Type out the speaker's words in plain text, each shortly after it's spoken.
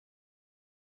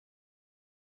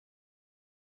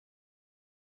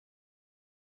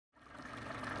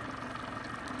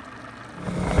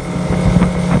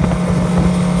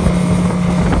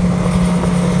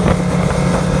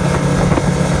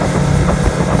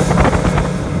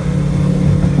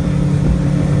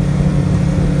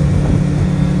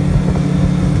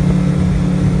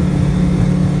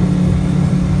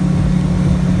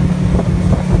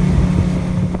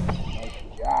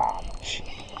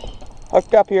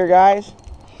hooked up here, guys.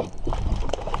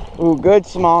 Ooh, good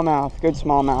smallmouth. Good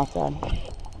smallmouth, Dad.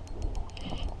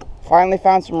 Finally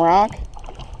found some rock.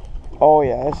 Oh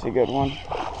yeah, this is a good one.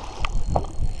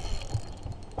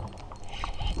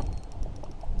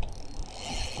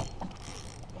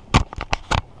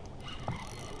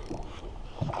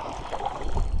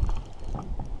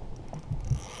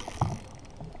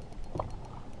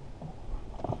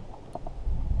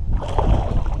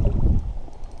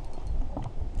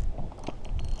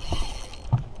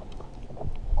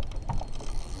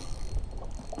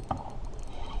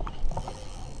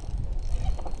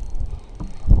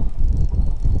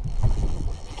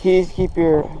 Keys, keep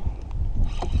your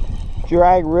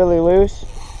drag really loose,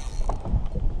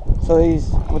 so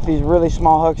with these really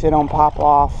small hooks, they don't pop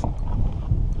off.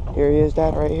 Here he is,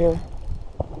 Dad, right here.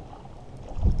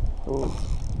 Ooh.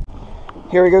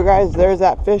 Here we go, guys. There's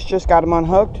that fish. Just got him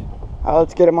unhooked.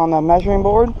 Let's get him on the measuring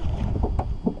board.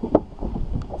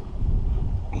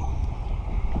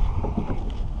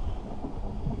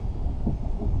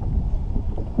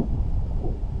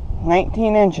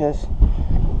 $19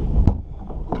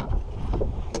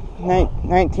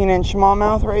 19-inch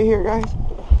smallmouth right here, guys.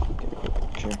 Get a good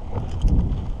picture.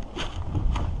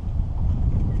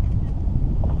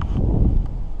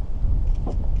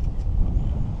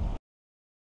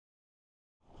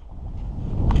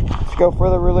 Let's go for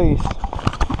the release.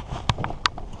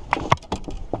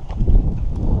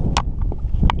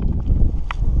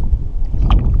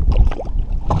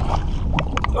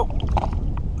 Oh,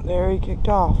 there he kicked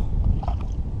off.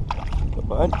 Good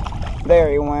bud.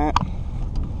 There he went.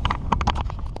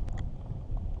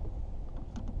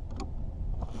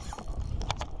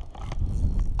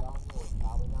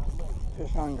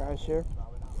 Fish on, guys, here.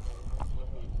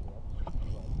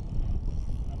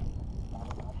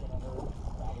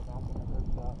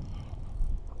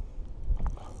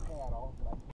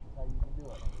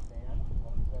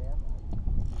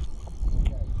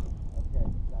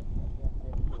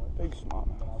 Big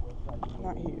smallmouth.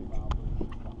 Not huge.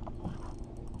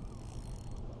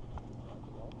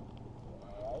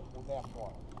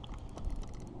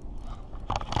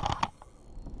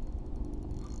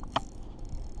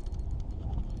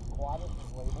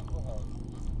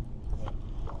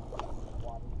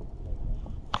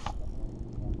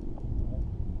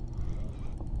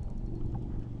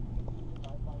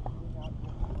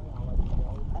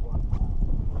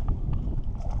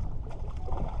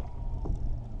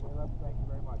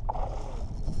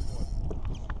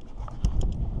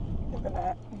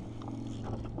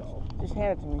 Just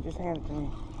hand it to me. Just hand it to me.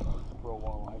 For a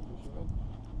walleye fisherman.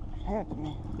 Just hand it to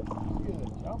me. He was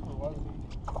a jumper, wasn't he?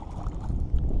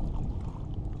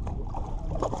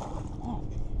 Oh,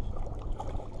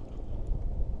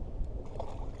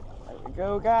 there we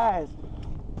go, guys.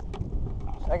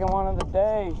 Second one of the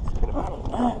day. Let's get him out of the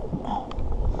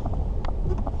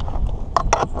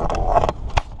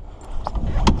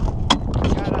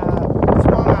Got a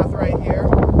smallmouth right here.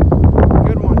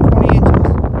 Good one, 20 inches.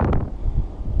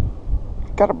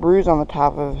 Got a bruise on the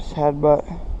top of his head, but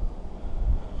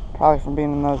probably from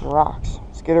being in those rocks.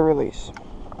 Let's get a release.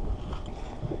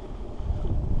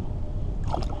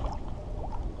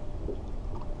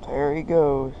 There he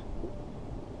goes.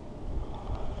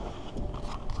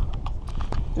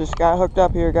 Just got hooked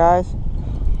up here, guys.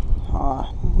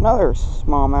 Another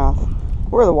smallmouth.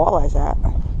 Where are the walleyes at?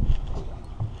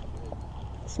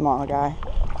 Small guy.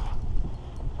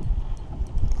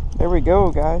 There we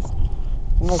go, guys.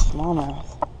 Another smallmouth.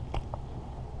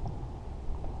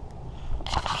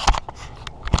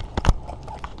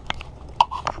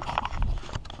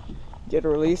 Get a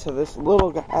release of this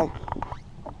little guy.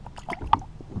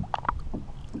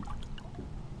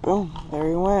 Boom, there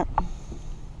he went.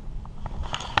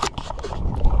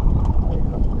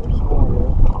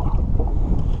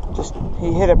 Just,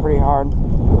 he hit it pretty hard.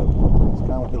 It's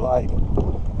kind of what you like.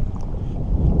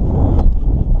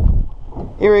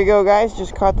 Here we go, guys.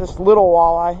 Just caught this little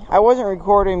walleye. I wasn't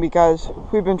recording because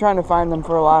we've been trying to find them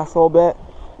for the last little bit.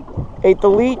 Ate the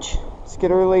leech. Let's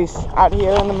get a release out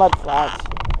here in the mud flats.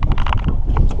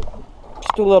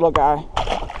 Just a little guy.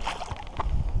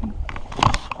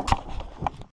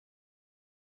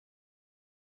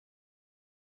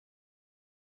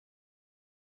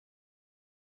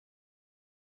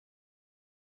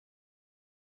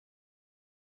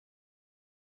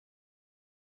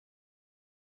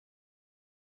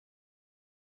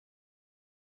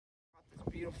 This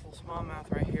beautiful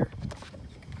smallmouth right here.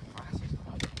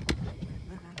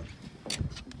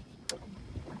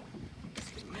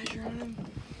 Measuring him.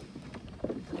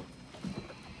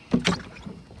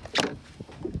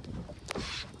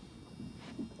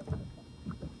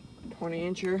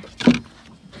 20-incher.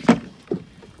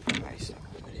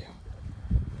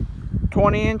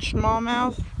 20-inch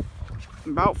smallmouth,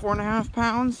 about 4.5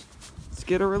 pounds. Let's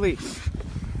get a release.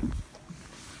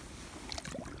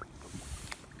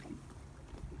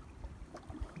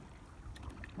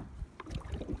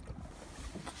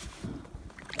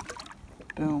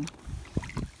 Boom.